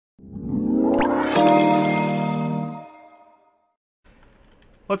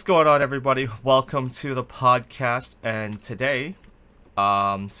What's going on, everybody? Welcome to the podcast. And today,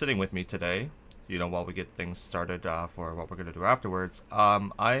 sitting with me today, while we get things started for what we're going to do afterwards,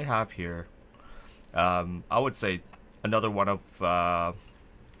 I have here, I would say, another one of,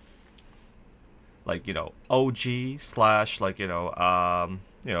 OG slash,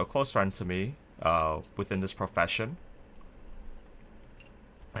 close friend to me within this profession.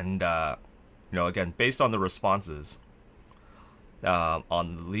 And, again, based on the responses,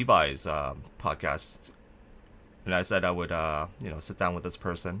 on Levi's podcast, and I said I would sit down with this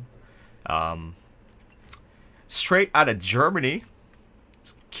person, straight out of Germany.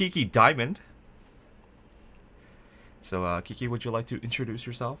 It's Kikidiiamond. So Kiki, would you like to introduce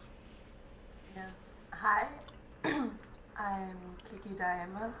yourself? Yes. Hi, I'm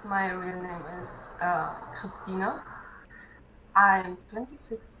Kikidiiamond. My real name is Christina. I'm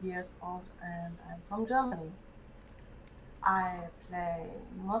 26 years old and I'm from Germany. I play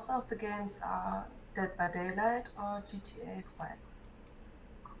most of the games are Dead by Daylight or GTA 5.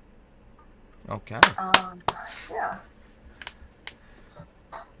 Okay. Yeah.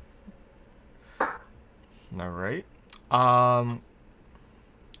 All right.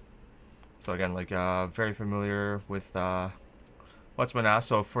 So again, very familiar with what's been asked.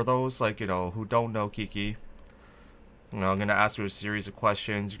 So for those who don't know Kiki, I'm gonna ask you a series of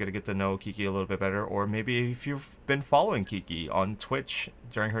questions. You're gonna get to know Kiki a little bit better, or maybe if you've been following Kiki on Twitch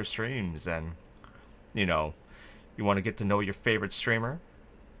during her streams, and you want to get to know your favorite streamer.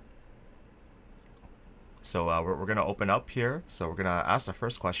 So we're gonna open up here. So we're gonna ask the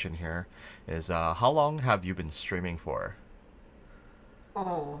first question here: is how long have you been streaming for?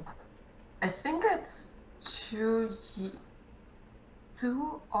 Oh, I think it's 2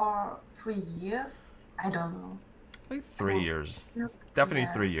 or 3 years. I don't know. Like 3 years. Definitely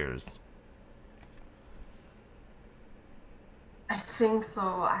Yeah. 3 years. I think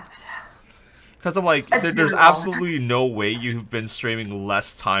so. Because I'm like, It's there's been long. absolutely no way you've been streaming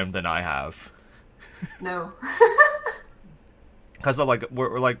less time than I have. No. Because I'm like,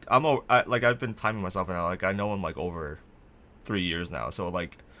 I've been timing myself, and I know I'm like over 3 years now. So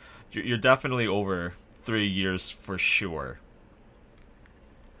like, you're definitely over 3 years for sure.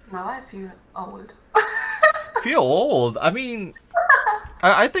 Now I feel old. Feel old? I mean,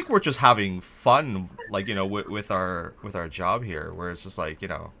 I think we're just having fun, with our job here, where it's just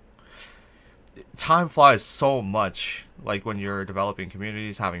time flies so much. Like when you're developing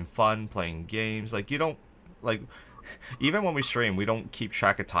communities, having fun, playing games. Like you don't like, even when we stream, we don't keep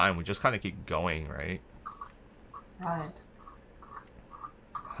track of time. We just kind of keep going, right? Right.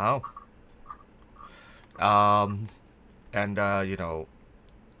 How? Um, and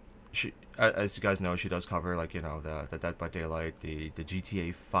she, as you guys know, she does cover the Dead by Daylight, the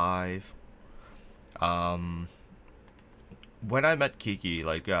GTA 5. When I met Kiki,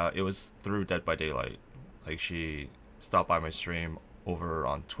 it was through Dead by Daylight. Like she stopped by my stream over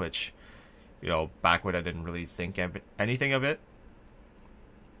on Twitch. Back when I didn't really think anything of it,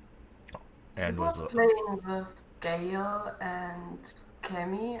 I and was was playing with Gail and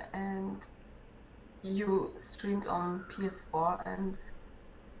Cammy, and you streamed on PS4, and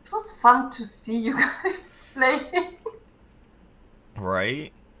it was fun to see you guys playing.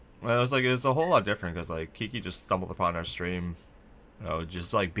 right. Well, it was a whole lot different because Kiki just stumbled upon our stream,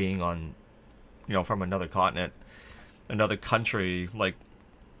 just being on, from another continent, another country,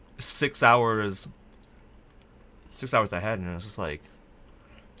 6 hours, 6 hours ahead, and it was just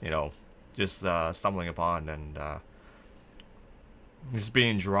just stumbling upon and just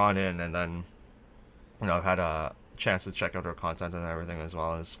being drawn in, and then I've had a chance to check out her content and everything as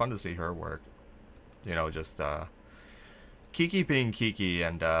well. And it's fun to see her work, just Kiki being Kiki,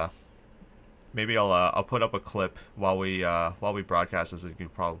 and maybe I'll put up a clip while we broadcast this. You can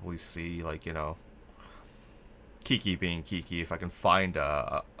probably see Kiki being Kiki, if I can find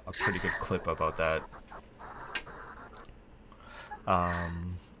a pretty good clip about that.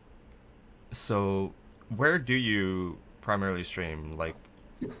 So where do you primarily stream?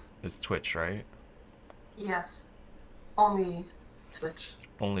 It's Twitch, right? Yes, only Twitch.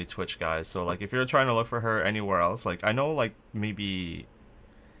 Only Twitch, guys. So if you're trying to look for her anywhere else, I know maybe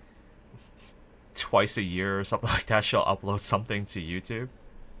twice a year or something like that, she'll upload something to YouTube.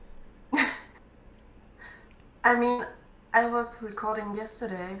 I mean, I was recording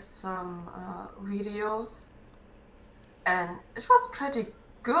yesterday some videos, and it was pretty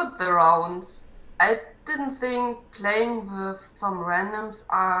good, the rounds. I didn't think playing with some randoms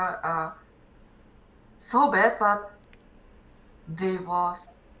are so bad, but they was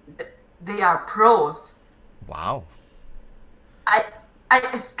they are pros. Wow. I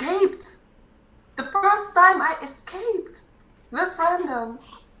escaped. The first time I escaped. with randoms.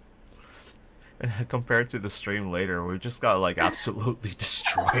 Compared to the stream later, we just got like absolutely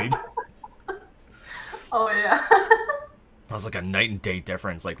destroyed. Oh yeah. It was like a night and day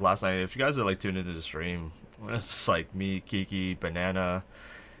difference. Like last night, if you guys are like tuned into the stream, it's just like me, Kiki, Banana,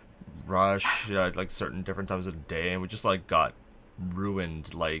 Rush, like certain different times of the day, and we just like got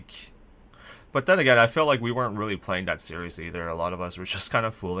ruined. Like, but then again, I feel like we weren't really playing that serious either. A lot of us were just kind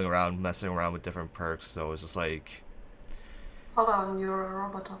of fooling around, messing around with different perks. So it was just like, Hold on, you're a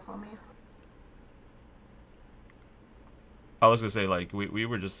robot for me. I was gonna say like we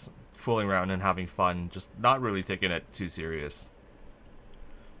were just fooling around and having fun, just not really taking it too serious.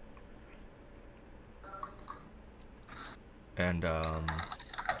 And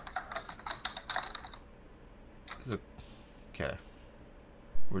so, okay,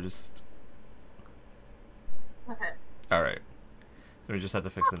 we're just Okay. all right. So we just had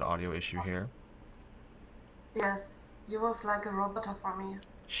to fix an audio issue here. Yes, you was like a robot for me.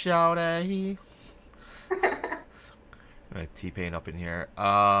 Shouty. T-Pain up in here.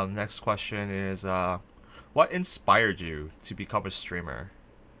 Next question is, what inspired you to become a streamer?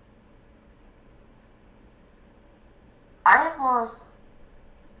 I was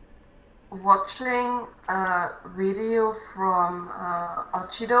watching a video from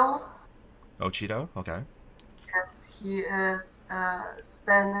Alchido. Ochido? Okay. Yes, he is a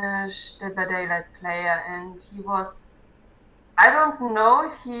Spanish Dead by Daylight player, and he was, I don't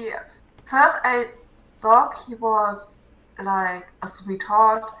know, first I thought he was like a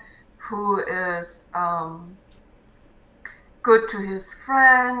sweetheart who is good to his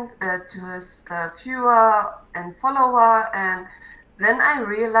friend, to his viewer and follower, and then I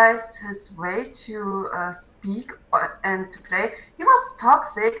realized his way to speak and to play. He was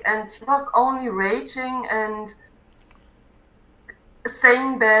toxic and he was only raging and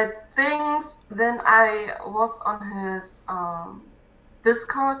saying bad things. Then I was on his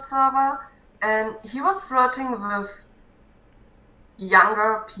Discord server and he was flirting with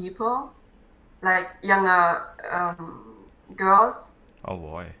younger people, like younger girls. Oh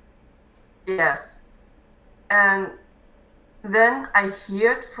boy. Yes. And then I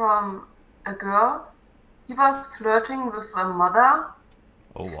heard from a girl, he was flirting with a mother.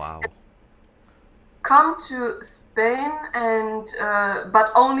 Oh wow. Come to Spain and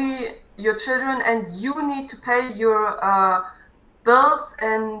but only your children, and you need to pay your bills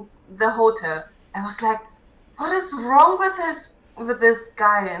and the hotel. I was like, what is wrong with this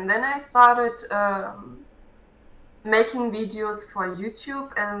guy? And then I started making videos for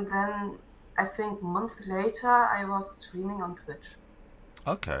YouTube, and then I think a month later I was streaming on Twitch.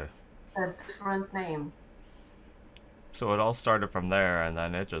 Okay. A different name. So it all started from there, and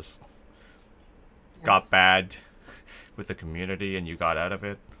then it just Yes. got bad with the community, and you got out of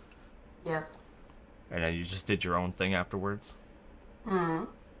it, Yes. and then you just did your own thing afterwards. Hmm.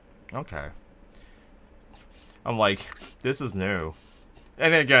 Okay. I'm like, this is new.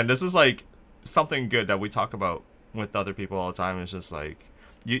 And again, this is like something good that we talk about with other people all the time. It's just like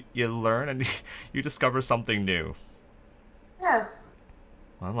you learn and you discover something new. Yes.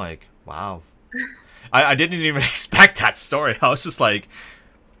 I'm like, wow. I didn't even expect that story. I was just like,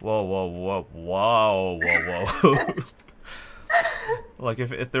 whoa, whoa, whoa, whoa, whoa, whoa. Like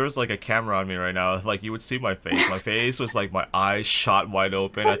if there was like a camera on me right now, like you would see my face. My face was like my eyes shot wide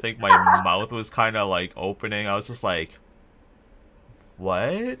open. I think my mouth was kind of like opening. I was just like,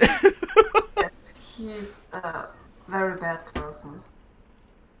 what? Yes, he's a very bad person.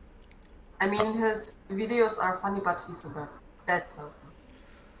 I mean, his videos are funny, but he's a bad person.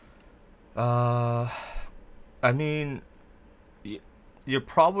 I mean, you're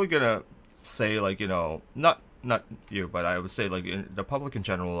probably gonna say like, you know, not you, but I would say like the public in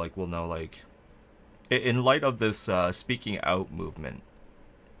general like will know like in light of this speaking out movement,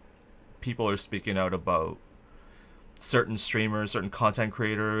 people are speaking out about certain streamers, certain content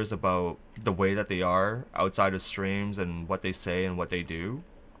creators, about the way that they are outside of streams and what they say and what they do.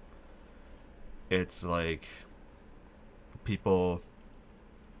 It's like people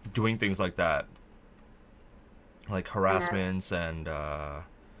doing things like that, like Yes. harassments and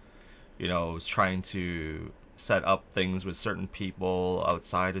you know, trying to set up things with certain people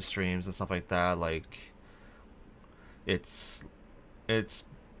outside of streams and stuff like that. Like it's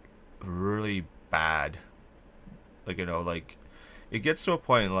really bad. Like, you know, like it gets to a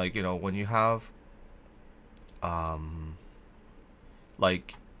point like, you know, when you have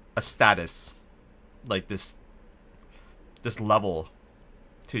like a status like this level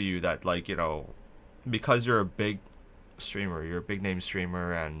to you that like, you know, because you're a big streamer, you're a big name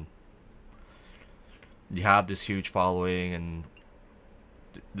streamer, and you have this huge following and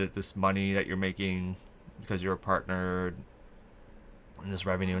this money that you're making because you're a partner, and this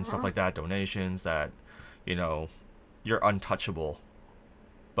revenue and stuff like that, donations, that, you know, you're untouchable.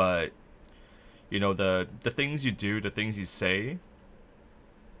 But, you know, the things you do, the things you say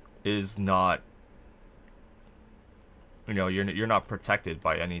is not, you know, you're not protected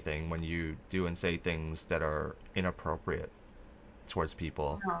by anything when you do and say things that are inappropriate towards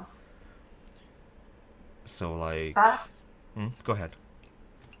people. No. So like, But go ahead.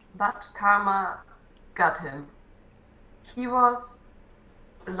 karma got him. He was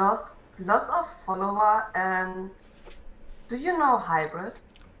lost lots of follower, and do you know Hybrid?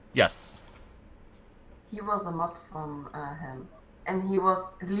 Yes. He was a mod from him, and he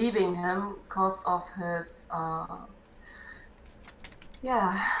was leaving him because of his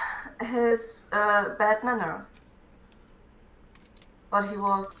his bad manners. What he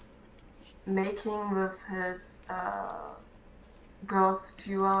was making with his girls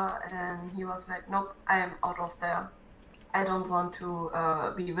viewer, and he was like, nope, I am out of there. I don't want to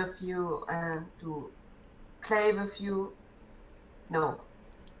be with you and to play with you. No.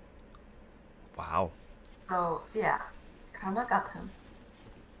 Wow. So yeah, karma got him.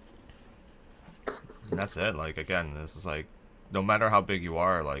 And that's it. Like, again, this is like, no matter how big you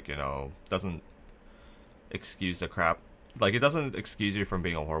are, like, you know, doesn't excuse the crap. Like, it doesn't excuse you from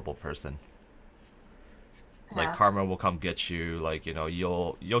being a horrible person. Like, Yes. karma will come get you. Like, you know,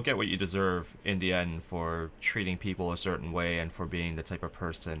 you'll get what you deserve in the end for treating people a certain way and for being the type of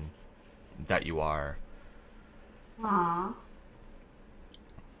person that you are. Hmm.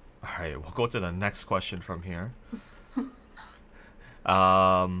 All right, we'll go to the next question from here.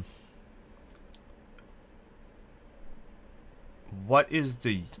 Um, what is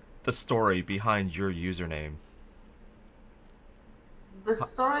the story behind your username? The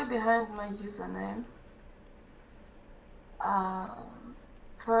story behind my username.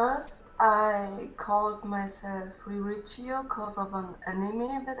 First, I called myself Ririchio because of an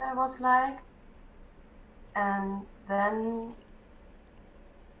anime that I was like, and then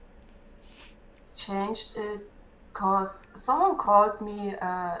changed it because someone called me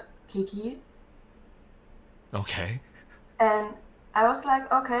Kiki, Okay. and I was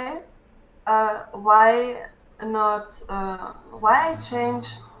like, okay, why not? Why I change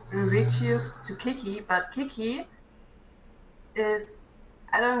Ririchio to Kiki? But Kiki is,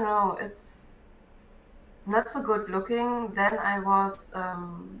 I don't know, it's not so good looking. Then I was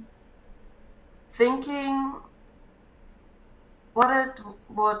thinking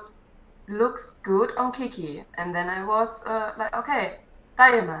what looks good on Kiki, and then I was like, okay,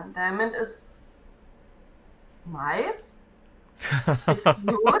 diamond. Diamond is nice. It's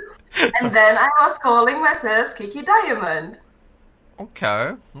good. And then I was calling myself Kikidiiamond.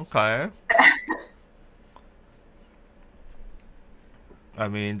 Okay. Okay. I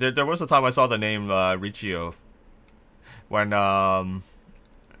mean, there was a time I saw the name Riccio when I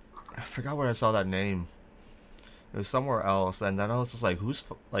forgot where I saw that name. It was somewhere else, and then I was just like, "Who's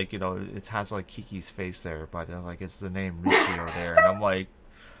like, you know, it has like Kiki's face there, but like it's the name Riccio there," and I'm like,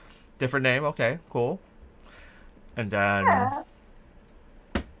 "Different name, okay, cool." And then Yeah.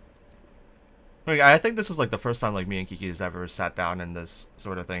 like, I think this is like the first time like me and Kiki has ever sat down in this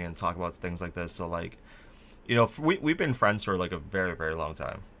sort of thing and talk about things like this. So like, you know, we've been friends for like a very very long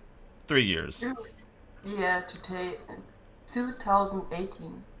time, 3 years. Yeah, to take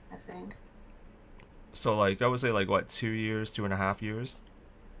 2018, I think. So like I would say like what 2 years, 2.5 years,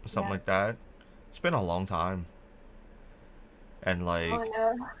 or something like Yes. that. It's been a long time, and Oh like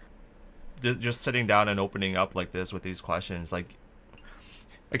yeah. just sitting down and opening up like this with these questions, like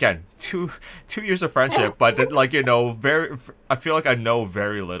again, 2 years of friendship, but then, like you know, I feel like I know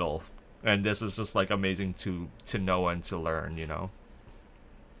very little, and this is just like amazing to know and to learn, you know.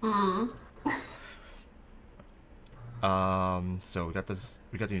 Mm. So we got the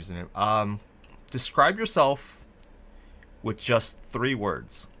username. Describe yourself with just 3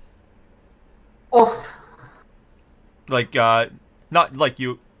 words. Oof. Like not like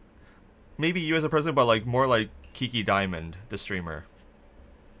you, maybe you as a person, but like more like Kikidiiamond, the streamer.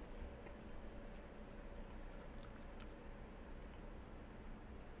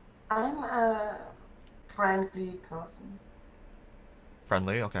 I'm a friendly person,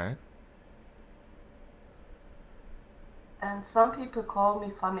 Friendly, okay. and some people call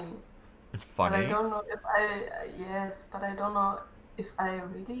me funny. But I Funny. don't know if I, yes, but I don't know if I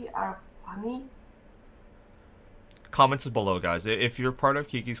really are funny. Comments below, guys. If you're part of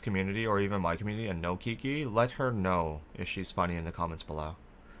Kiki's community or even my community and know Kiki, let her know if she's funny in the comments below.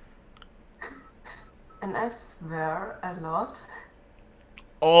 And I swear a lot.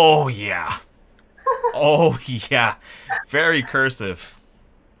 Oh yeah. Oh yeah. Very cursive.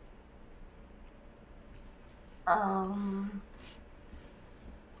 Um,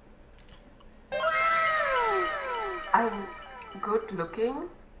 I'm good looking.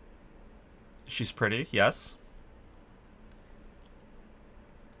 She's pretty, yes.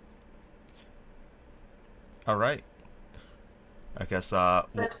 All right. I guess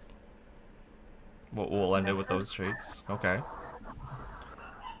That's it. we'll end it That's with it. those traits. Okay.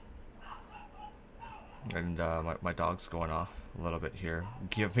 And my dog's going off a little bit here.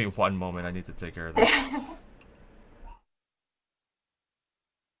 Give me one moment. I need to take care of this.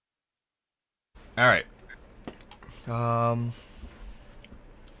 All right. Um.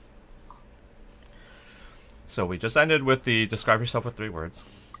 So we just ended with the describe yourself with 3 words.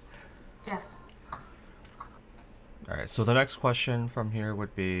 Yes. All right. So the next question from here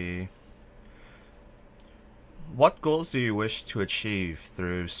would be, what goals do you wish to achieve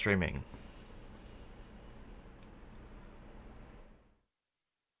through streaming?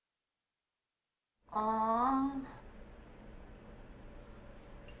 Um,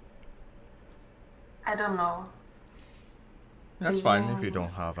 I don't know. That's fine if you Being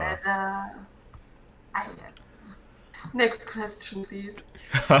don't have a. better. I Next question, please.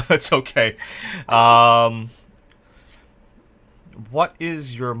 It's okay. Um, what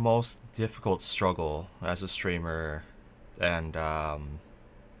is your most difficult struggle as a streamer, and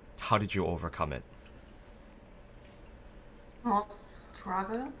how did you overcome it? Most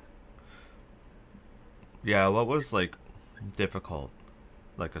struggle? Yeah, what was like difficult,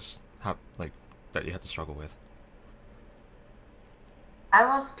 like like that you had to struggle with? I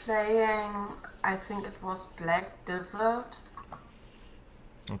was playing, I think it was Black Desert,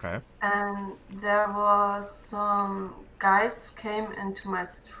 Okay. and there was some guys who came into my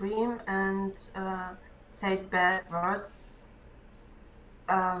stream and said bad words.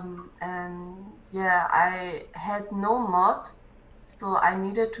 And yeah, I had no mod, so I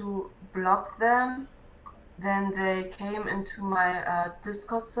needed to block them. Then they came into my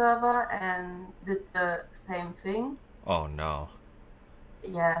Discord server and did the same thing. Oh no.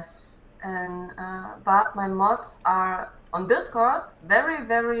 Yes, and but my mods are on Discord very,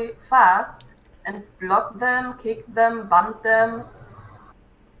 very fast and block them, kick them, ban them.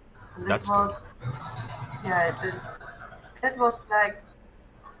 This That's good. was, yeah, that was like,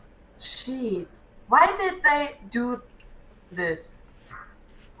 shit. Why did they do this?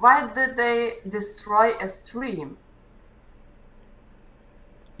 Why did they destroy a stream?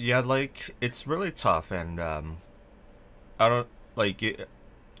 Yeah, like it's really tough, and I don't like it.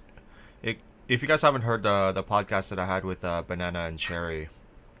 It if you guys haven't heard the podcast that I had with Banana and Cherry,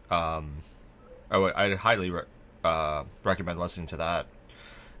 um, I highly recommend listening to that.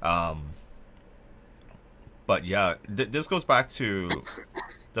 Um, but yeah, this goes back to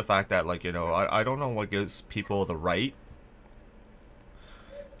the fact that like I don't know what gives people the right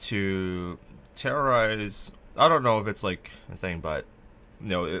to terrorize. I don't know if it's like a thing, but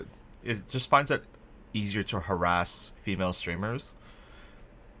it just finds it easier to harass female streamers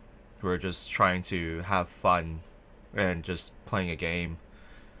who are just trying to have fun and just playing a game.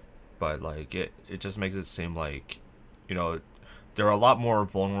 But like it just makes it seem like you know they're a lot more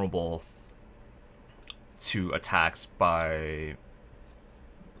vulnerable to attacks by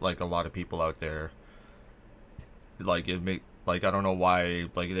like a lot of people out there. Like it make like I don't know why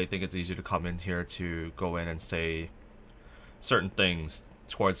like they think it's easier to come in here to go in and say certain things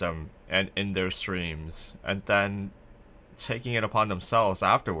towards them and in their streams, and then taking it upon themselves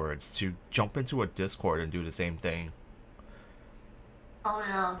afterwards to jump into a Discord and do the same thing. Oh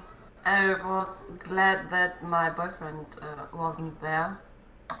yeah, I was glad that my boyfriend wasn't there.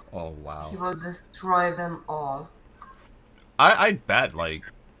 Oh He wow. will destroy them all. I bet like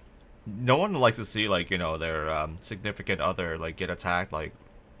no one likes to see like their significant other like get attacked, like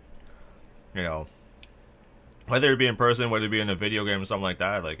you know whether it be in person, whether it be in a video game or something like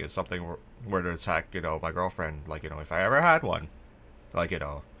that. Like if something were to attack my girlfriend, like if I ever had one, like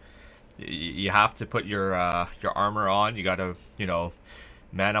you have to put your armor on. You gotta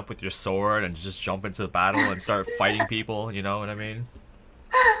man up with your sword and just jump into the battle and start fighting people. You know what I mean?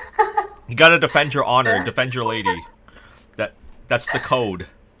 You gotta defend your honor, Yeah, defend your lady. That's the code.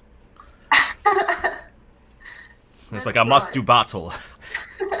 It's like that's a must right. do battle.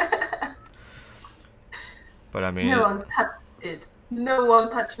 But I No mean, one touched it. No one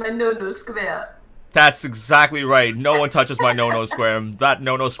touched my no-no square. that's exactly right. No one touches my no-no square. That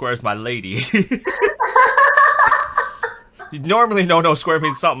no-no square is my lady. Normally, no-no square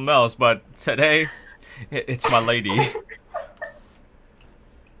means something else, but today, it's my lady.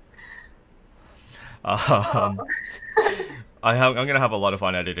 Oh, Um, I'm gonna have a lot of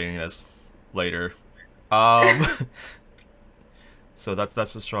fun editing this later. Um, so that's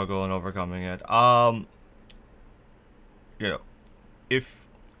the struggle and overcoming it. You know, if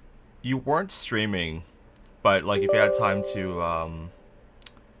you weren't streaming, But like if you had time to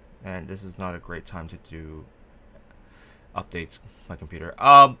and this is not a great time to do updates my computer.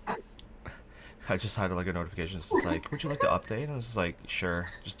 I just had like a notification. It's just like, would you like to update? And I was just like, sure,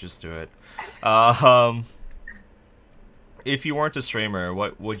 just do it. If you weren't a streamer,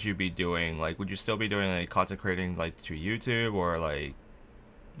 what would you be doing? Like, would you still be doing like content creating like to YouTube or like,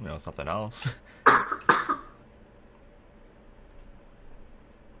 you know, something else?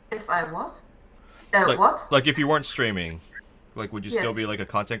 If I was? Like, What? like if you weren't streaming, like, would you still Yes. be like a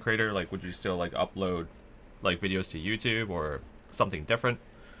content creator? Like, would you still like upload like videos to YouTube or something different?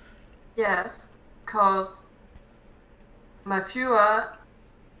 Yes. Because my viewer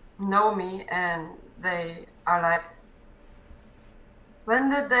know me and they are like, when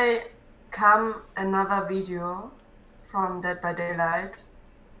did they come another video from Dead by Daylight?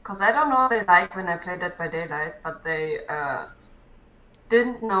 Because I don't know if they like when I play Dead by Daylight, but they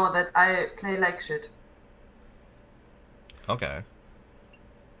didn't know that I play like shit. Okay.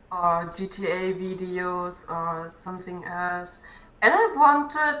 Or GTA videos or something else. And I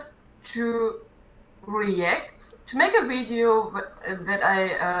wanted to to make a video that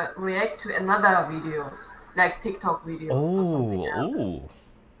I react to another videos, like TikTok videos or something else. Oh,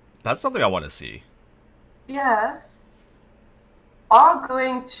 that's something I want to see. Yes. Or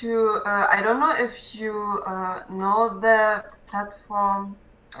going to, I don't know if you know the platform,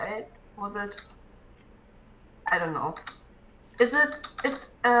 right? Was it? I don't know. It's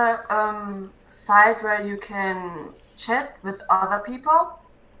a site where you can chat with other people.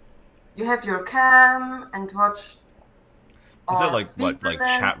 You have your cam and watch Is it or like speak what, with like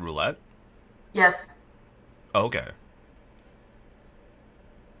them. chat roulette? Yes. Oh, okay.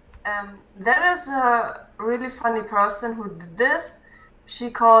 There is a really funny person who did this. She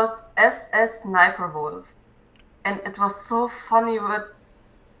calls SS Sniper Wolf. And it was so funny what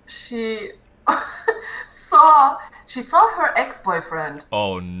she she saw her ex-boyfriend.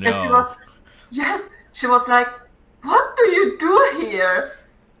 Oh And she no. was, yes, she was like, what do you do here?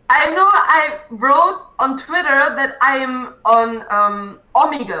 I know I wrote on Twitter that I am on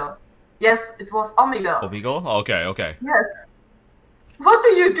Omegle. Yes, it was Omegle. Omegle? Okay, okay. Yes. What do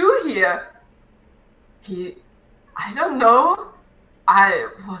you do here? I don't know. I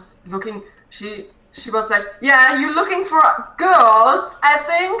was looking, she was like, yeah, you looking for girls, I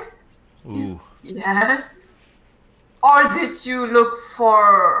think? Ooh. Yes. Or did you look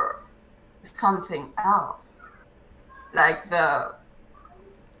for something else? Like the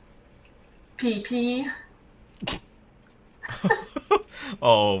PP?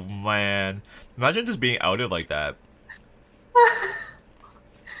 Oh man. Imagine just being outed like that.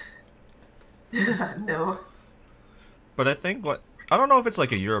 No. But I think I don't know if it's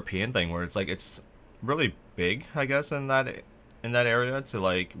like a European thing where it's like it's really big, I guess, in that area to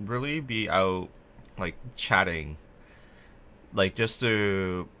like really be out like chatting, like just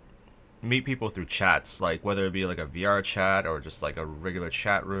to meet people through chats, like whether it be like a VR chat or just like a regular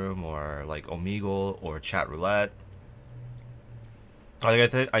chat room or like Omegle or chat roulette. I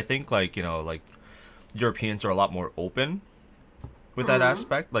think like, you know, like Europeans are a lot more open with that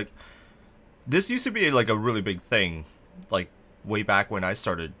aspect. Like this used to be like a really big thing, like way back when I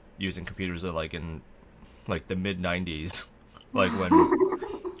started using computers, like in like the mid '90s, like when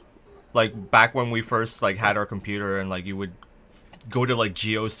like back when we first like had our computer and like you would go to like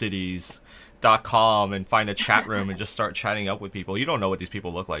geocities.com and find a chat room and just start chatting up with people. You don't know what these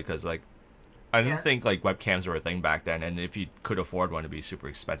people look like because like I didn't Yeah. think like webcams were a thing back then, and if you could afford one, it'd be super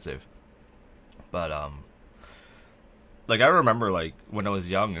expensive. But like I remember like when I was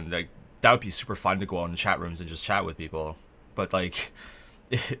young and like that would be super fun to go on in chat rooms and just chat with people. But like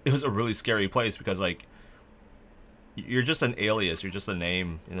it was a really scary place because like you're just an alias, you're just a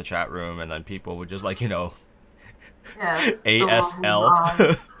name in the chat room, and then people would just like, you know, Yes. The one who ASL.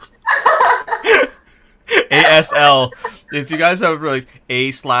 lied. ASL. If you guys have like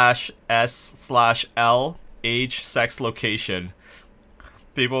A/S/L age, sex, location,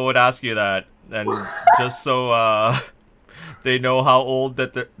 people would ask you that, and just so they know how old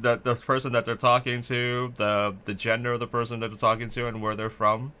that the person that they're talking to, the gender of the person that they're talking to, and where they're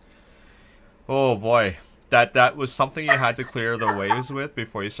from. Oh boy, that was something you had to clear the waves with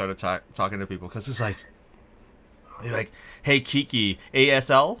before you started talking to people, because it's like you're like, hey Kiki,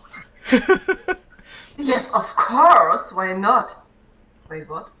 ASL. Yes, of course. Why not? Wait,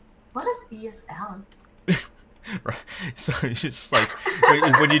 what? What is ESL? Right. So you're just like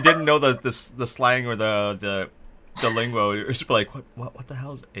when you didn't know the slang or the lingo, you're just like what the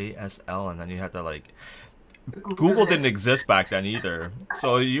hell is ASL, and then you had to like Google didn't exist back then either,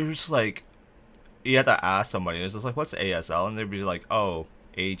 so you were just like you had to ask somebody. It's just like, what's ASL, and they'd be like, oh,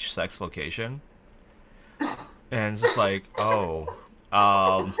 age, sex, location. And it's just like, oh,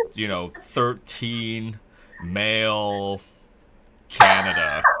 you know, 13 male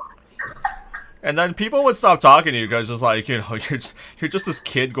Canada. And then people would stop talking to you because it's like, you know, you're just this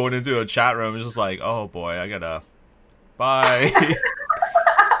kid going into a chat room. It's just like, oh boy, I gotta, bye.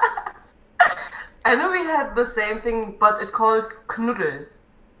 I know we had the same thing, but it calls knuddels.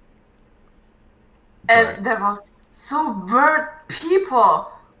 And Right. there was so weird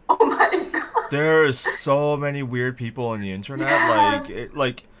people. Oh my god. There's so many weird people on the internet. Yes.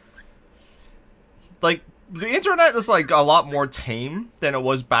 Like the internet is like a lot more tame than it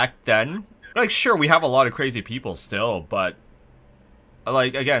was back then. Like, sure, we have a lot of crazy people still, but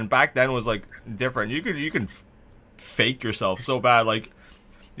like again, back then was like different. You can fake yourself so bad. Like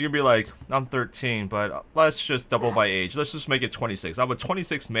you can be like, I'm 13, but let's just double my age. Let's just make it 26. I'm a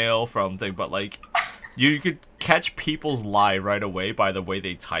 26 male from thing, but like you could catch people's lie right away by the way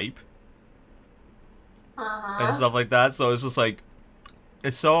they type and stuff like that. So it's just like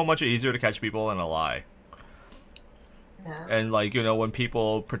it's so much easier to catch people in a lie. Yes. And like, you know, when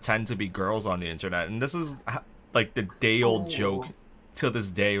people pretend to be girls on the internet, and this is like the day-old joke to this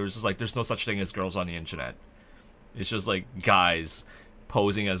day, where it's just like there's no such thing as girls on the internet. It's just like guys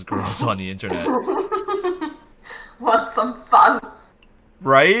posing as girls on the internet. Want some fun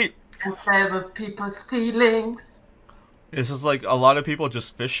Right? and play with people's feelings. It's just like a lot of people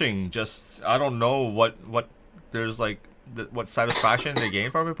just fishing, just I don't know what there's like what satisfaction they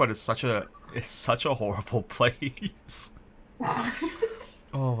gain from it, but it's such a horrible place.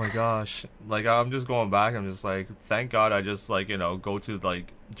 Oh my gosh. Like I'm just going back, I'm just like, thank God I just like, you know, go to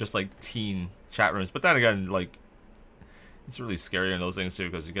like just like teen chat rooms. But then again, like it's really scary in those things too,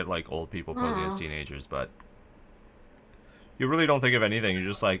 because you get like old people posing as teenagers, but you really don't think of anything. You're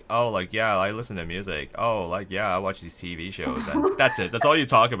just like, oh, like, yeah, I listen to music. Oh, like, yeah, I watch these TV shows. And that's it. That's all you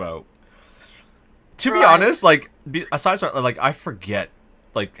talk about. To be honest, like, aside from, like, I forget,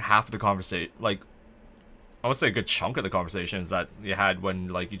 like, half of the conversation. Like, I would say a good chunk of the conversations that you had when,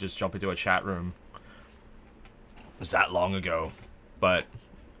 like, you just jump into a chat room. It was that long ago. But,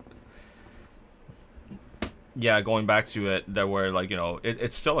 yeah, going back to it, that where, like, you know,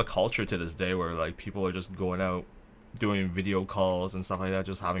 it's still a culture to this day where, like, people are just going out doing video calls and stuff like that,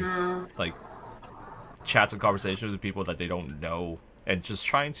 just having like chats and conversations with people that they don't know, and just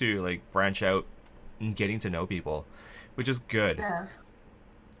trying to like branch out and getting to know people, which is good. Yes.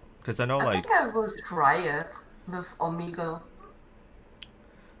 Because I know I like think I will try it with Omegle.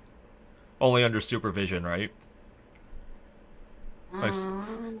 only under supervision, right? Like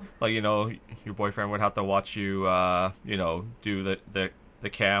you know, your boyfriend would have to watch you, you know, do the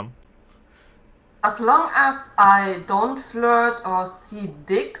cam. As long as I don't flirt or see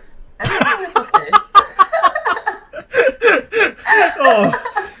dicks, everything is okay.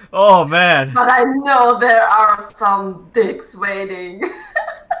 Oh man. But I know there are some dicks waiting.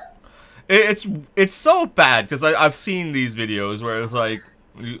 It's so bad because I've seen these videos where it's like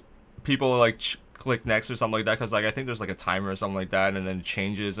people like click next or something like that, because like I think there's like a timer or something like that, and then it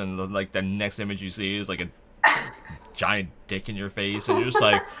changes, and like the next image you see is like a giant dick in your face, and you're just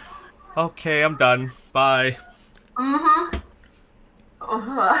like, okay, I'm done. Bye. And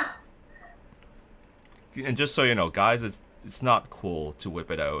just so you know, guys, it's not cool to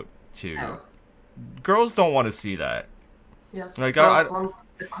whip it out. Girls don't want to see that. Yes, like girls want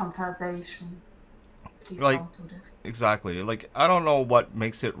the conversation. Please like don't do this. exactly. Like I don't know what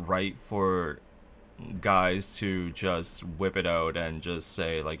makes it right for guys to just whip it out and just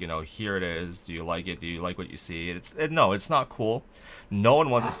say like, you know, here it is. Do you like it? Do you like what you see? No, it's not cool. No one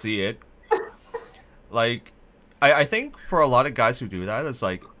wants to see it. Like, I think for a lot of guys who do that, it's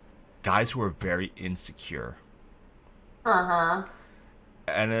like guys who are very insecure.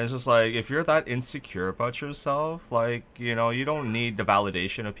 And it's just like, if you're that insecure about yourself, like, you know, you don't need the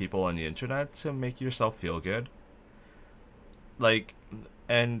validation of people on the internet to make yourself feel good. Like,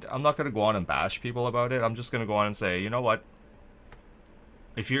 and I'm not going to go on and bash people about it. I'm just going to go on and say, you know what?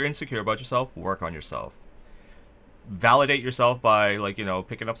 If you're insecure about yourself, work on yourself. Validate yourself by, like, you know,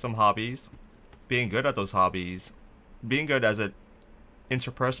 picking up some hobbies, being good at those hobbies, being good as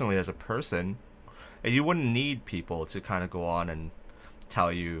interpersonally as a person, and you wouldn't need people to kind of go on and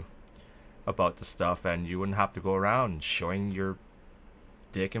tell you about the stuff, and you wouldn't have to go around showing your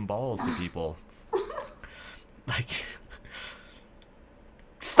dick and balls to people. Like,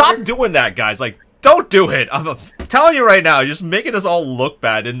 stop doing that, guys. Like, don't do it. I'm telling you right now, you're just making us all look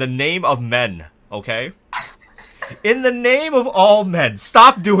bad in the name of men, okay? In the name of all men,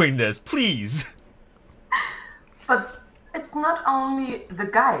 stop doing this, please. But it's not only the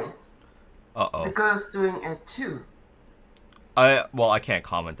guys. Uh-oh. The girls doing it too. I can't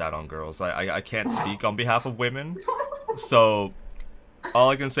comment that on girls. I can't speak on behalf of women. So all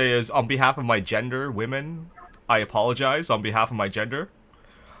I can say is on behalf of my gender, women, I apologize on behalf of my gender.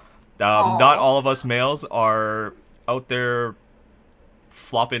 Not Oh. all of us males are out there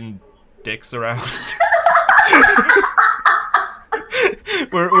flopping dicks around.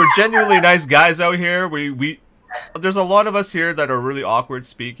 We're genuinely nice guys out here. We there's a lot of us here that are really awkward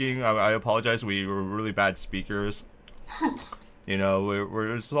speaking. I apologize. We were really bad speakers. You know,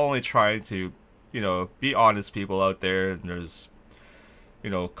 we're just only trying to, be honest people out there. And there's,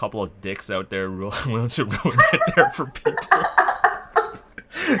 a couple of dicks out there willing to ruin it there for people.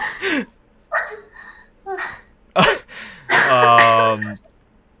 um,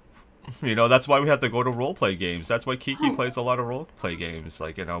 that's why we have to go to roleplay games. That's why Kiki plays a lot of roleplay games.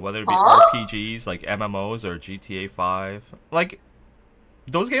 Like, whether it be Huh? RPGs, like MMOs or GTA 5. Like,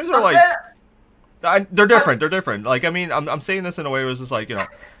 those games are But like, they're but different. They're different. Like, I mean, I'm saying this in a way where it's just like,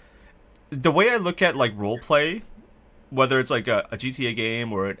 the way I look at, like, roleplay, whether it's like a GTA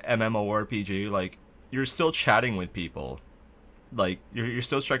game or an MMORPG, like, you're still chatting with people. Like, you're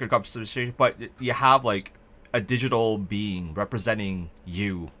still striking a conversation, but you have, like, a digital being representing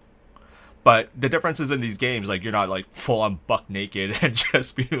you. But the differences in these games, like, you're not, like, full on buck naked and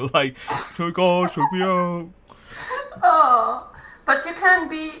just be like, oh my gosh, check me out. oh, but you can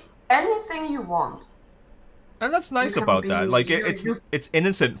be anything you want. And that's You nice can about be that. Like, you you it's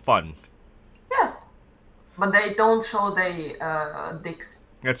innocent fun. yes, but they don't show they dicks.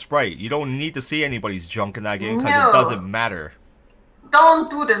 That's right. You don't need to see anybody's junk in that game because it doesn't No, matter. don't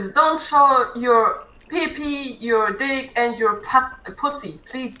do this. Don't show your pee pee, your dick, and your pussy.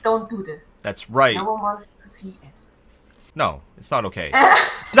 Please don't do this. That's No right. one wants to see it. No, it's not okay.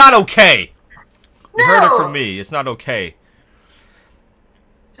 It's not okay! You heard it from No, me. It's not okay.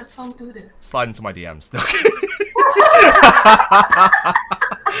 just don't do this. Slide into my DMs. No,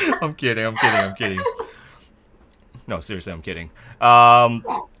 I'm kidding. I'm kidding. I'm kidding. No, seriously, I'm kidding.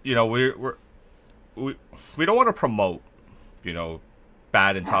 We we don't want to promote,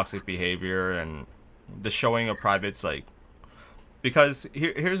 bad and toxic behavior and the showing of privates, like, because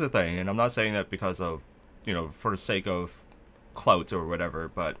here's the thing, and I'm not saying that because of, for the sake of clout or whatever,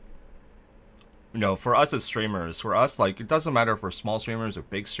 but for us as streamers, for us, like, it doesn't matter if we're small streamers or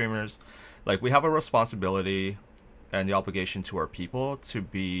big streamers, like, we have a responsibility and the obligation to our people to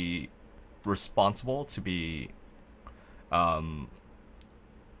be responsible, to be um,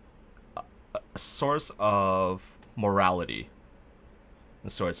 a source of morality.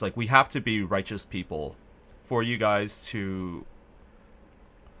 So it's like we have to be righteous people for you guys to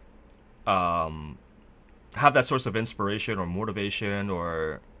have that source of inspiration or motivation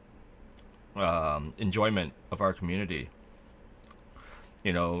or enjoyment of our community.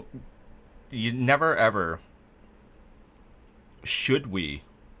 You never ever should we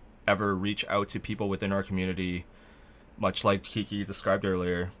ever reach out to people within our community, much like Kiki described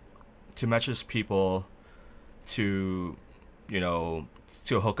earlier, to message people, to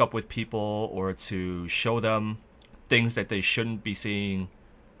to hook up with people or to show them things that they shouldn't be seeing.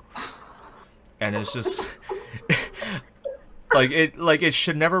 And it's just it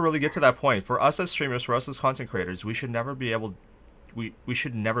should never really get to that point. For us as streamers, for us as content creators, we should never be able we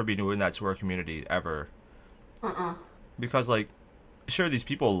should never be doing that to our community ever. Because, like, sure, these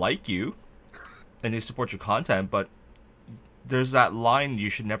people like you and they support your content, but there's that line you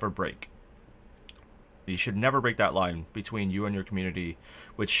should never break. You should never break that line between you and your community,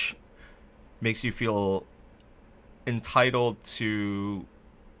 which makes you feel entitled to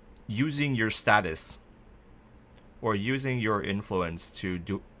using your status or using your influence to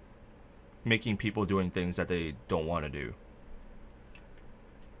do making people doing things that they don't want to do.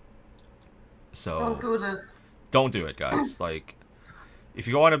 So Don't do this. don't do it, guys. Like, if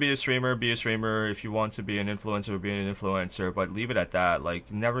you want to be a streamer, be a streamer. If you want to be an influencer, be an influencer. But leave it at that.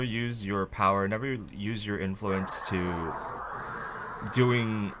 Like, never use your power, never use your influence to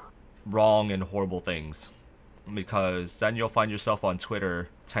doing wrong and horrible things. Because then you'll find yourself on Twitter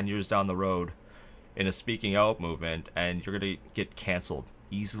 10 years down the road in a speaking out movement, and you're going to get canceled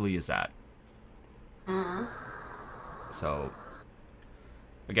easily as that. So,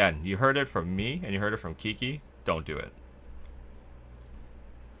 again, you heard it from me and you heard it from Kiki. Don't do it.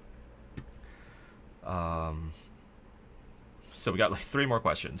 So we got like 3 more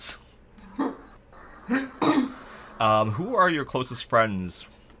questions. Who are your closest friends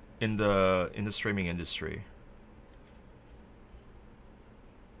in the streaming industry?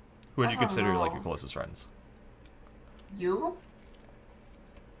 Who would you I don't consider like know. your closest friends? You?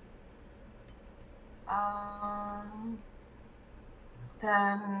 Um,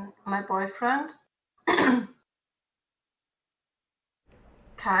 then my boyfriend.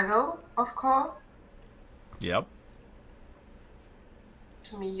 Kago, of course. Yep.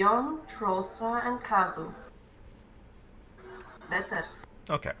 Mion, Trosa, and Kazu. That's it.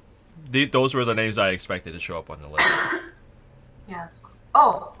 Okay. Those were the names I expected to show up on the list. Yes.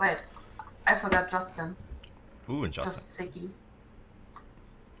 Oh, wait. I forgot Justin. Ooh, and Justin. Just Siggy.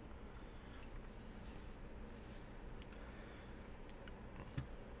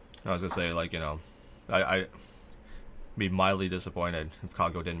 I was gonna say, like, you know, I be mildly disappointed if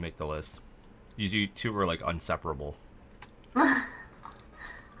Kago didn't make the list. You two were like inseparable.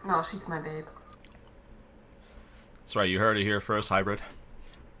 No, she's my babe. That's right, you heard it here first, Hybrid.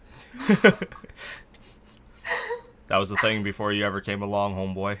 That was the thing before you ever came along,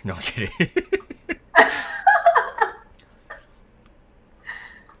 homeboy. No, I'm kidding.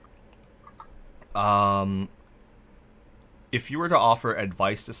 If you were to offer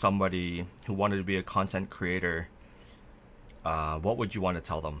advice to somebody who wanted to be a content creator, what would you want to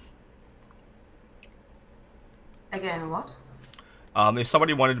tell them? Again, what? If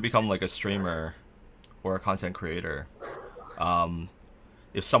somebody wanted to become like a streamer or a content creator,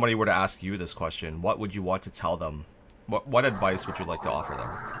 if somebody were to ask you this question, what would you want to tell them? What advice would you like to offer them?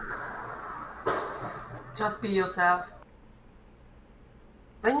 Just be yourself.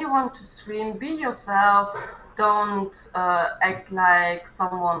 When you want to stream, be yourself. Don't act like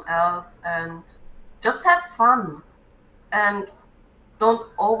someone else, and just have fun. And don't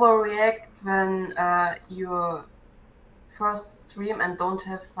overreact when you first stream and don't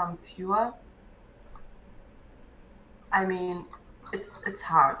have some viewer. I mean, it's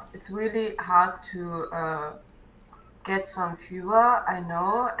hard. It's really hard to get some viewer, I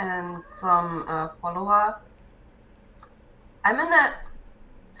know, and some follower. I'm in a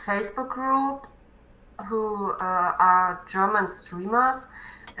Facebook group who are German streamers,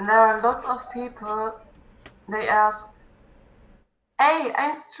 and there are lots of people. They ask, "Hey,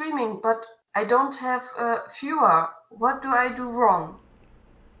 I'm streaming, but I don't have a viewer. What do I do wrong?"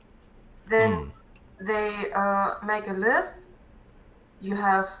 Then they make a list. You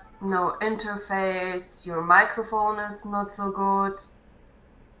have no interface, your microphone is not so good,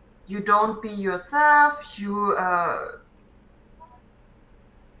 you don't be yourself, you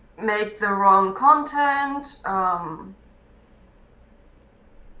make the wrong content.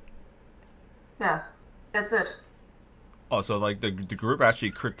 Yeah, that's it. Oh, so like the group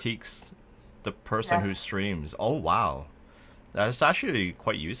actually critiques the person who Yes. streams. Oh, wow. That's actually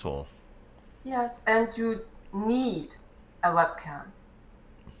quite useful. Yes, and you need a webcam.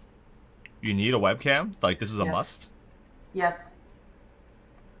 You need a webcam? Like, this is a Yes. must? Yes,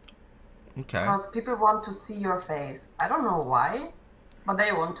 Okay. because people want to see your face. I don't know why, but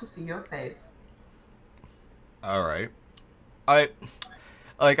they want to see your face. Alright. I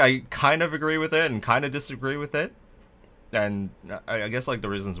kind of agree with it and kind of disagree with it. And I guess, like, the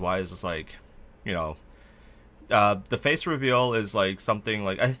reasons why is just, like, you know, the face reveal is, like, something,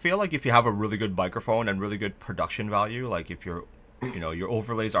 like, I feel like if you have a really good microphone and really good production value, like, if you're, you know, your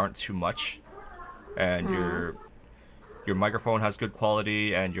overlays aren't too much, and your microphone has good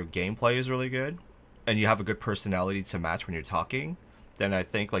quality, and your gameplay is really good, and you have a good personality to match when you're talking, then I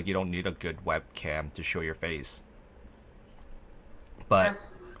think, like, you don't need a good webcam to show your face. But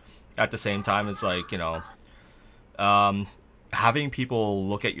Yes. at the same time, it's like, you know, having people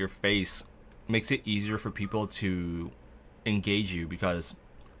look at your face makes it easier for people to engage you, because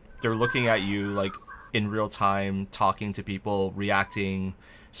they're looking at you, like, in real time, talking to people, reacting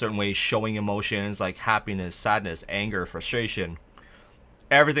certain ways, showing emotions like happiness, sadness, anger, frustration.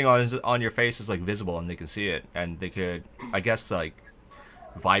 Everything on your face is, like, visible, and they can see it, and they could, I guess, like,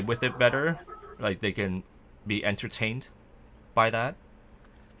 vibe with it better. Like, they can be entertained by that.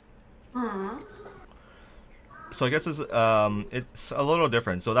 So I guess it's a little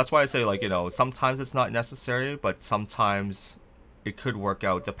different. So that's why I say, like, you know, sometimes it's not necessary, but sometimes it could work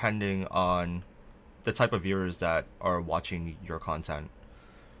out depending on the type of viewers that are watching your content.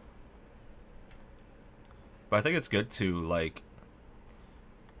 But I think it's good to, like,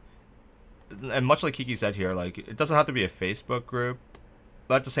 and much like Kiki said here, like, it doesn't have to be a Facebook group,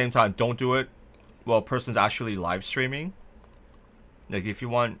 but at the same time, don't do it while a person's actually live streaming. Like, if you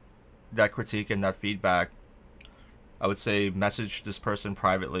want that critique and that feedback, I would say message this person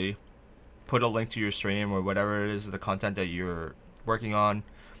privately, put a link to your stream or whatever it is, the content that you're working on,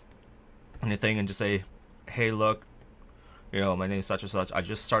 anything, and just say, hey, look, you know, my name's such and such, I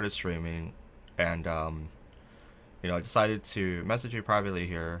just started streaming, and you know, I decided to message you privately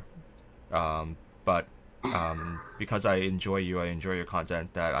here, but because I enjoy you, I enjoy your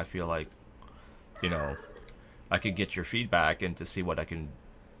content, that I feel like, you know, I could get your feedback and to see what I can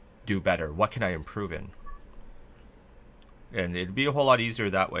do better, what can I improve in. and it'd be a whole lot easier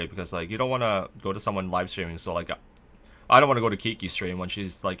that way because like you don't want to go to someone live streaming. So like I don't want to go to Kiki's stream when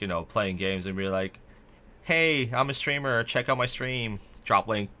she's like playing games and be like, "Hey, I'm a streamer. Check out my stream. Drop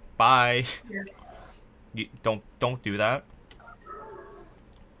link. Bye." Yes. You don't do that.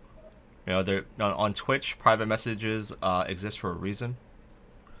 There on Twitch, private messages exist for a reason.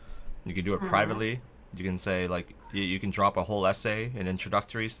 You can do it privately. You can say like you can drop a whole essay, an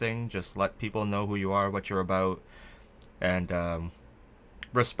introductory thing. Just let people know who you are, what you're about, and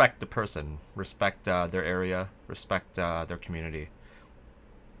respect the person, respect their area, respect their community.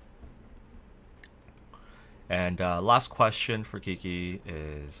 And last question for Kiki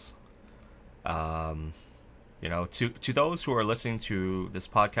is, to those who are listening to this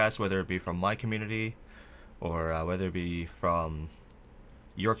podcast, whether it be from my community or whether it be from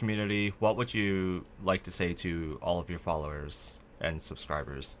your community, what would you like to say to all of your followers and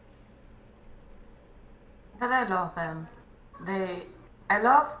subscribers? That I love them. I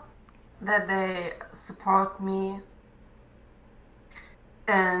love that they support me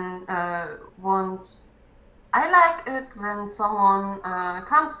and want. I like it when someone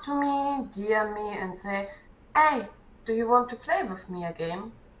comes to me, DM me, and say, "Hey, do you want to play with me a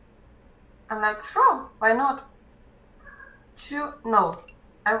game?" I'm like, "Sure, why not?" No.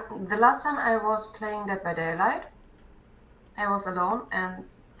 The last time I was playing Dead by Daylight, I was alone, and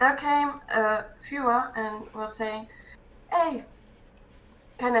there came a viewer and was saying, "Hey,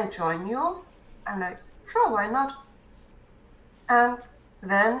 can I join you?" I'm like, "Sure, why not?" And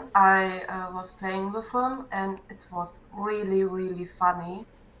then I was playing with him, and it was really, really funny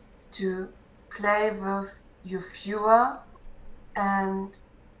to play with your viewer, and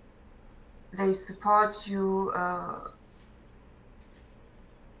they support you.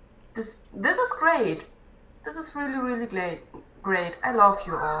 This is great. This is really, really great. I love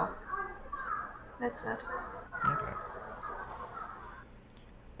you all. That's it. Okay.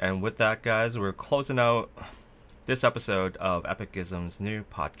 And with that, guys, we're closing out this episode of Epikism's new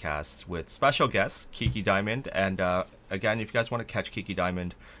podcast with special guest Kikidiiamond. And again, if you guys want to catch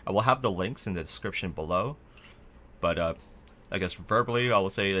Kikidiiamond, I will have the links in the description below. But I guess verbally, I will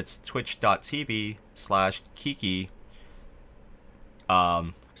say it's twitch.tv/Kiki.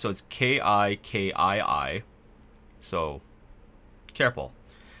 So it's Kikii. So careful.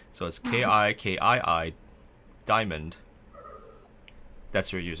 So it's Kikii Diamond.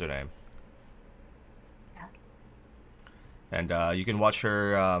 That's your username. Yes. And you can watch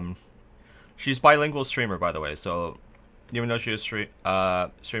her. She's bilingual streamer, by the way. So even though she is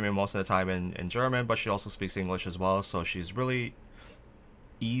streaming most of the time in German, but she also speaks English as well. So she's really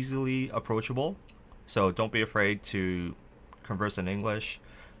easily approachable. So don't be afraid to converse in English.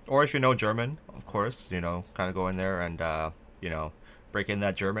 Or if you know German, of course, kind of go in there and, break in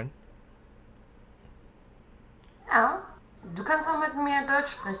that German. Ja, du kannst auch mit mir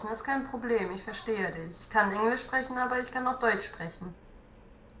Deutsch sprechen, ist kein Problem, ich verstehe dich. Ich kann Englisch sprechen, aber ich kann auch Deutsch sprechen.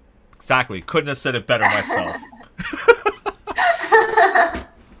 Exactly, couldn't have said it better myself.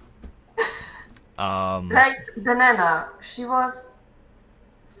 Like Banana, she was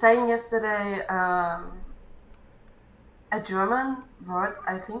saying yesterday a German word.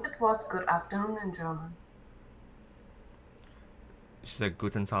 I think it was good afternoon in German. She said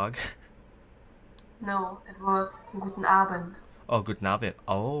Guten Tag. No, it was Guten Abend. Oh, Guten Abend.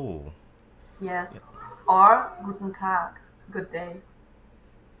 Oh. Yes. Yeah. Or Guten Tag. Good day.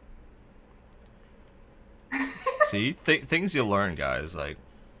 See, things you learn, guys. Like,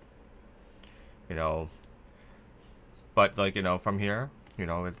 but like, from here, we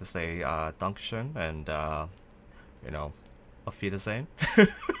have to say Dankeschön and, Auf Wiedersehen.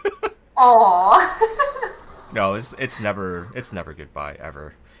 Aww. No, it's never goodbye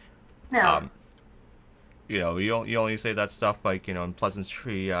ever. No. You only say that stuff like in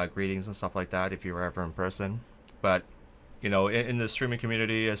pleasantry greetings and stuff like that if you were ever in person. But in the streaming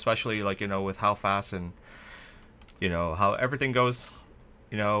community, especially like with how fast and how everything goes,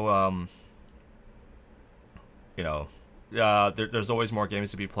 there's always more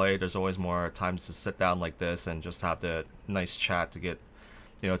games to be played. There's always more times to sit down like this and just have the nice chat to get,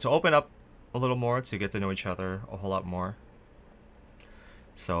 to open up a little more, to get to know each other a whole lot more.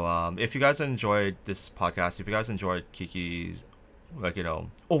 So if you guys enjoyed this podcast, if you guys enjoyed Kiki's, like,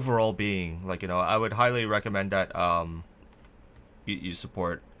 overall being, like, I would highly recommend that you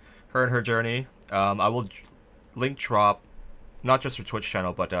support her and her journey. I will link drop not just her Twitch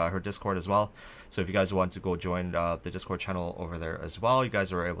channel, but her Discord as well. So if you guys want to go join the Discord channel over there as well, you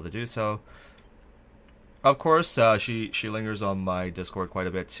guys are able to do so. Of course, she lingers on my Discord quite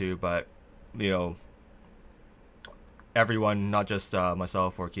a bit too, but everyone, not just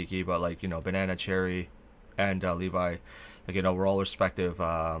myself or Kiki, but like Banana, Cherry, and Levi, like, you know, we're all respective,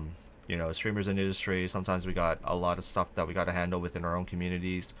 you know, streamers in the industry. Sometimes we got a lot of stuff that we got to handle within our own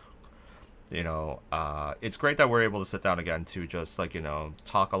communities. You know, it's great that we're able to sit down again to just, like, you know,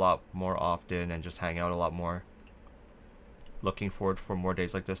 talk a lot more often and just hang out a lot more. Looking forward for more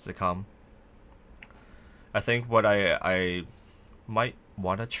days like this to come. I think what I might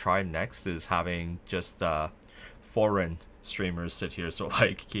want to try next is having just foreign streamers sit here, so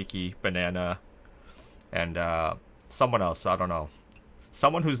like Kiki, Banana, and someone else. I don't know,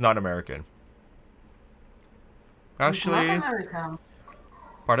 someone who's not American. Who's not Actually, American?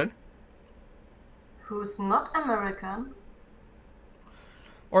 pardon? Who's not American?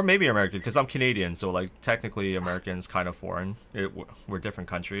 Or maybe American, because I'm Canadian, so like technically American's kind of foreign. We're different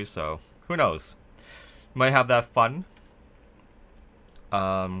countries, so who knows? Might have that fun.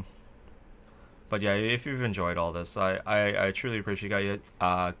 But yeah, if you've enjoyed all this, I truly appreciate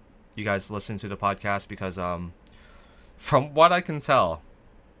you guys listening to the podcast, because from what I can tell,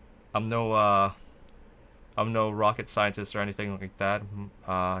 I'm no rocket scientist or anything like that.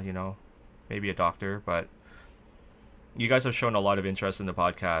 You know, maybe a doctor, but you guys have shown a lot of interest in the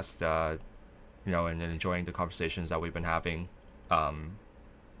podcast, you know, and enjoying the conversations that we've been having.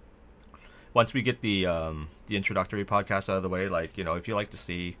 Once we get the introductory podcast out of the way, like, you know, if you like to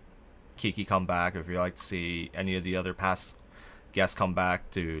see Kiki come back, or if you like to see any of the other past guests come back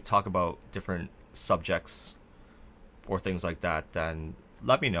to talk about different subjects or things like that, then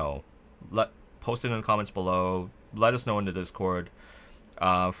let me know. Post it in the comments below. Let us know in the Discord.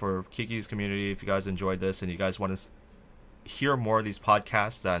 For Kiki's community, if you guys enjoyed this and you guys want to hear more of these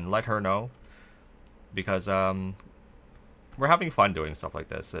podcasts, then let her know, because we're having fun doing stuff like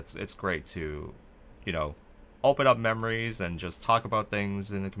this. It's great to, you know, open up memories and just talk about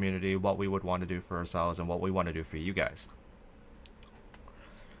things in the community, what we would want to do for ourselves and what we want to do for you guys.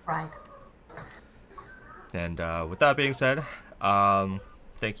 Right. And with that being said,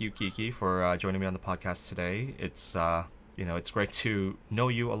 thank you, Kiki, for joining me on the podcast today. It's you know, it's great to know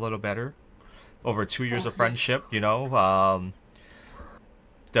you a little better over 2 years of friendship. You know,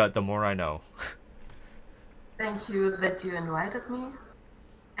 the more I know. Thank you that you invited me,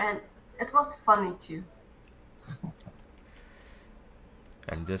 and it was funny too.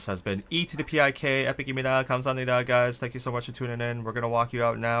 And this has been E to the PIK, Epikimida, 감사합니다, guys. Thank you so much for tuning in. We're going to walk you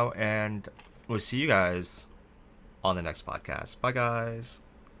out now, and we'll see you guys on the next podcast. Bye, guys.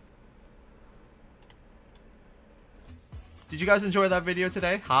 Did you guys enjoy that video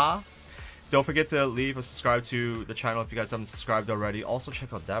today? Huh? Don't forget to leave a subscribe to the channel if you guys haven't subscribed already. Also,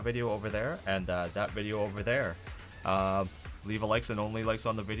 check out that video over there and that video over there. Leave a likes and only likes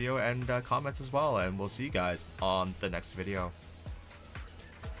on the video, and comments as well. And we'll see you guys on the next video.